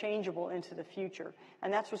interchangeable into the future?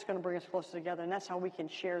 And that's what's going to bring us closer together, and that's how we can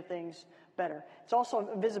share things better. It's also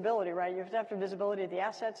visibility, right? You have to have visibility of the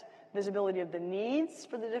assets, visibility of the needs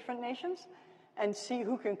for the different nations, and see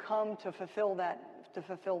who can come to fulfill that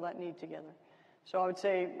need together. So I would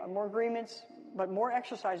say more agreements, but more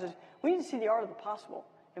exercises. We need to see the art of the possible.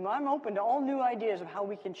 And I'm open to all new ideas of how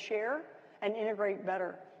we can share and integrate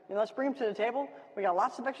better. And let's bring them to the table. We got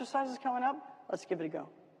lots of exercises coming up. Let's give it a go.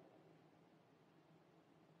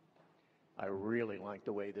 I really like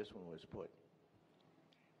the way this one was put.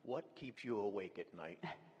 What keeps you awake at night?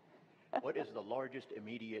 What is the largest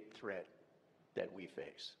immediate threat that we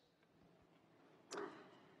face?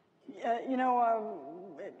 You know,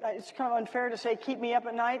 it's kind of unfair to say keep me up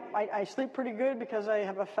at night. I sleep pretty good because I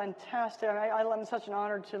have a fantastic, I'm such an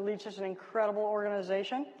honor to lead such an incredible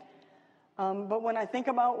organization. But when I think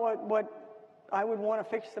about what I would want to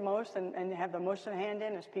fix the most and have the most in hand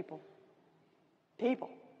in is people. People.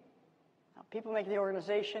 Now, people make the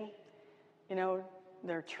organization, you know,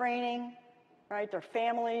 their training, right, their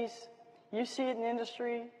families. You see it in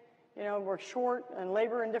industry. You know, we're short in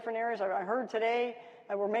labor in different areas. I heard today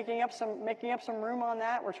that we're making up some room on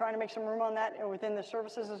that. We're trying to make some room on that within the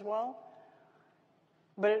services as well.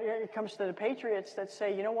 But it comes to the patriots that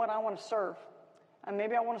say, you know what, I want to serve. And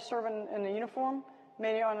maybe I want to serve in a uniform.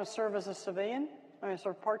 Maybe I want to serve as a civilian. I want to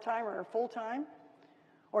serve part-time or full-time.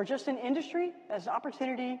 Or just in industry as an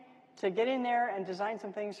opportunity to get in there and design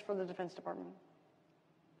some things for the Defense Department.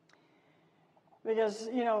 Because,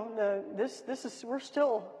 you know, we're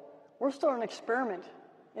still an experiment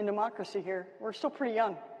in democracy here. We're still pretty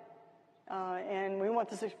young. And we want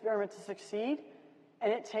this experiment to succeed.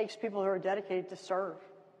 And it takes people who are dedicated to serve.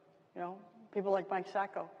 You know, people like Mike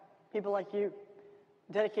Sacco, people like you,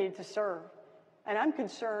 dedicated to serve. And I'm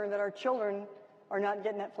concerned that our children are not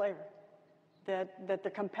getting that flavor. That the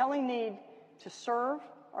compelling need to serve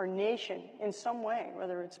our nation in some way,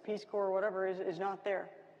 whether it's Peace Corps or whatever, is not there.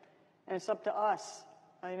 And it's up to us,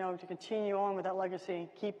 you know, to continue on with that legacy and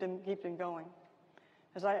keep them going.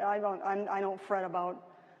 Because I don't fret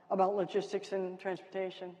about logistics and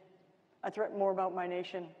transportation. I fret more about my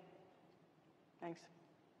nation. Thanks.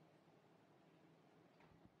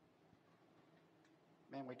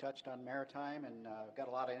 Man, we touched on maritime and got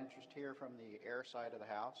a lot of interest here from the air side of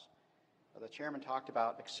the House. The chairman talked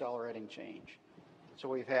about accelerating change. So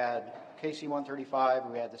we've had KC-135,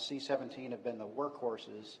 we had the C-17 have been the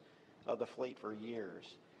workhorses of the fleet for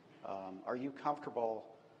years. Are you comfortable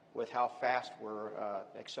with how fast we're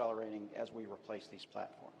accelerating as we replace these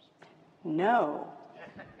platforms? No.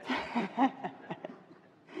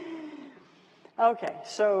 Okay,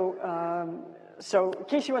 so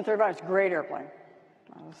KC-135 is a great airplane.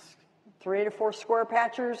 3 to 4 square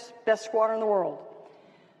patchers, best squadron in the world.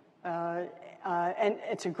 And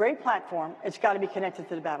it's a great platform. It's got to be connected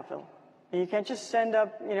to the battlefield. You can't just send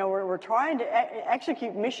up, you know, we're trying to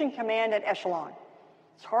execute mission command at echelon.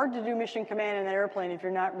 It's hard to do mission command in that airplane if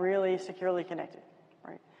you're not really securely connected,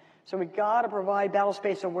 right? So we've got to provide battle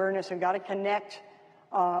space awareness and got to connect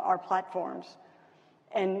our platforms.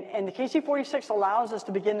 And the KC-46 allows us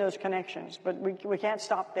to begin those connections, but we can't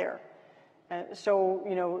stop there. So,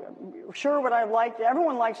 you know, sure, what I like,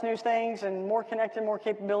 everyone likes new things and more connected, more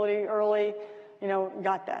capability early, you know,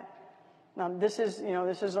 got that. Now, this is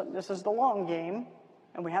the long game,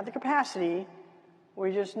 and we have the capacity.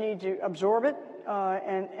 We just need to absorb it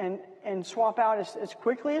and swap out as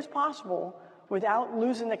quickly as possible without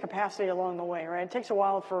losing the capacity along the way, right? It takes a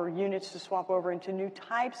while for units to swap over into new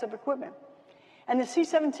types of equipment. And the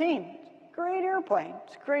C-17, great airplane.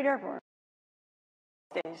 It's a great airplane.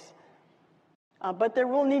 But there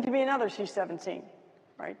will need to be another C-17,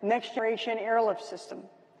 right? Next generation airlift system.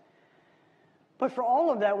 But for all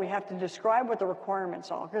of that, we have to describe what the requirements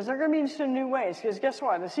are, because they're going to be in some new ways. Because guess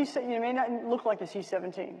what? The C-17 may not look like a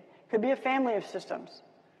C-17. Could be a family of systems.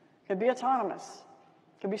 Could be autonomous.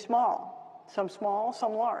 Could be small, some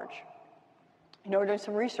large. You know, we're doing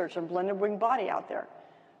some research on blended wing body out there,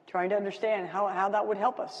 trying to understand how that would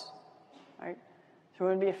help us. right? So we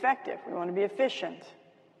want to be effective. We want to be efficient.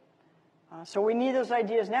 So we need those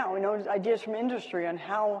ideas now. We know ideas from industry on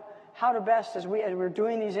how to best, as we're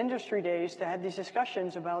doing these industry days, to have these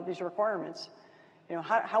discussions about these requirements. You know,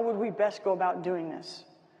 how would we best go about doing this?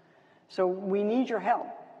 So we need your help.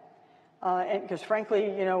 And because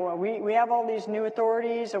frankly, you know, we have all these new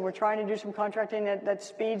authorities, and we're trying to do some contracting that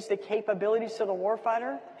speeds the capabilities to the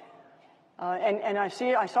warfighter. And I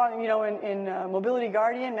saw it, you know, in Mobility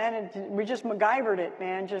Guardian, man. We just MacGyvered it,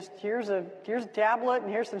 man. Just here's a tablet,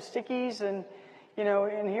 and here's some stickies, and you know,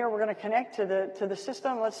 and here we're going to connect to the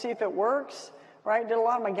system. Let's see if it works, right? Did a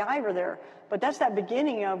lot of MacGyver there, but that's that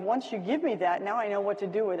beginning of once you give me that, now I know what to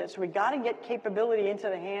do with it. So we got to get capability into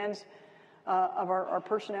the hands of our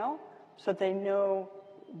personnel, so that they know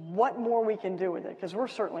what more we can do with it. Because we're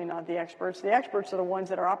certainly not the experts. The experts are the ones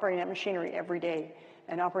that are operating that machinery every day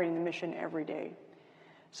and operating the mission every day.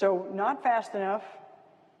 So not fast enough.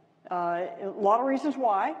 A lot of reasons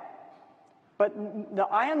why. But the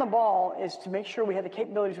eye on the ball is to make sure we have the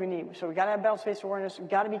capabilities we need. So we got to have battle space awareness. We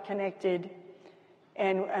got to be connected,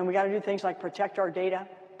 and we got to do things like protect our data,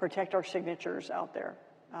 protect our signatures out there,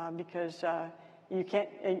 because you can't.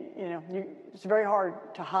 You know, it's very hard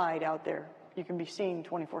to hide out there. You can be seen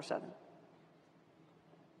 24/7.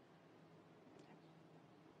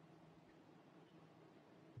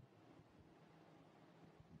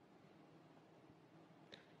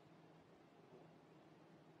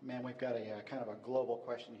 Man, we've got a kind of a global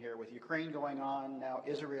question here. With Ukraine going on, now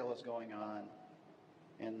Israel is going on,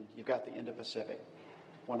 and you've got the Indo-Pacific,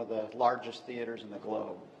 one of the largest theaters in the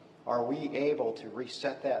globe. Are we able to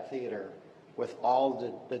reset that theater with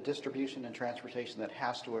all the distribution and transportation that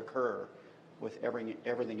has to occur with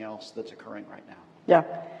everything else that's occurring right now? Yeah,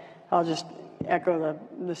 I'll just echo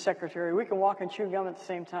the Secretary. We can walk and chew gum at the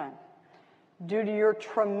same time. Due to your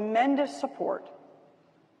tremendous support,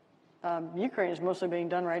 Ukraine is mostly being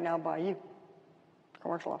done right now by you,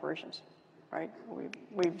 commercial operations, right?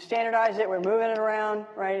 We've standardized it. We're moving it around,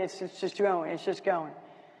 right? It's just going. It's just going.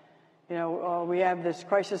 You know, we have this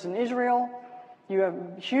crisis in Israel. You have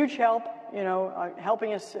huge help, you know,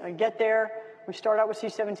 helping us get there. We start out with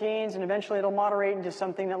C-17s, and eventually it'll moderate into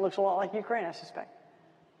something that looks a lot like Ukraine, I suspect.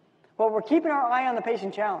 Well, we're keeping our eye on the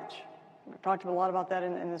pacing challenge. We've talked a lot about that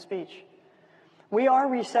in the speech. We are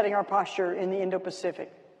resetting our posture in the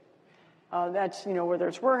Indo-Pacific. That's, you know, whether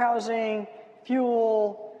it's warehousing,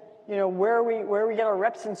 fuel, you know, where we get our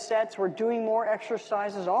reps and sets, we're doing more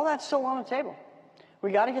exercises, all that's still on the table.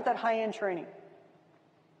 We got to get that high-end training.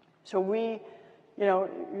 So we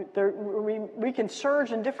can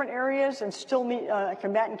surge in different areas and still meet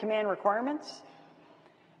combatant command requirements.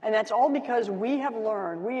 And that's all because we have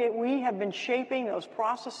learned, we have been shaping those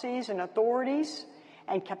processes and authorities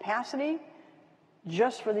and capacity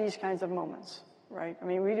just for these kinds of moments. Right? I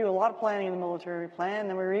mean, we do a lot of planning in the military. We plan,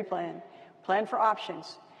 then we replan. Plan for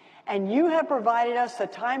options. And you have provided us the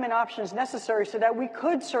time and options necessary so that we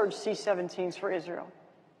could surge C-17s for Israel.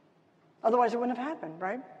 Otherwise, it wouldn't have happened,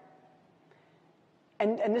 right?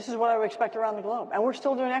 And this is what I would expect around the globe. And we're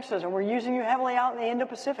still doing exercises, and we're using you heavily out in the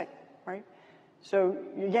Indo-Pacific, right? So,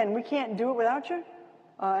 again, we can't do it without you.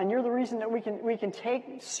 And you're the reason that we can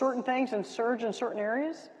take certain things and surge in certain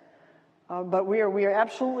areas. But we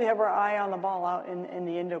absolutely have our eye on the ball out in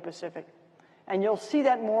the Indo-Pacific. And you'll see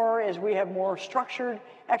that more as we have more structured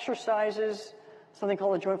exercises, something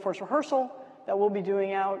called a Joint Force Rehearsal that we'll be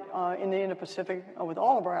doing out in the Indo-Pacific with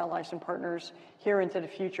all of our allies and partners here into the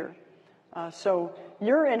future. So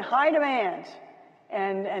you're in high demand,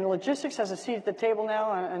 and logistics has a seat at the table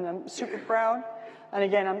now, and I'm super proud. And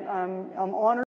again, I'm honored.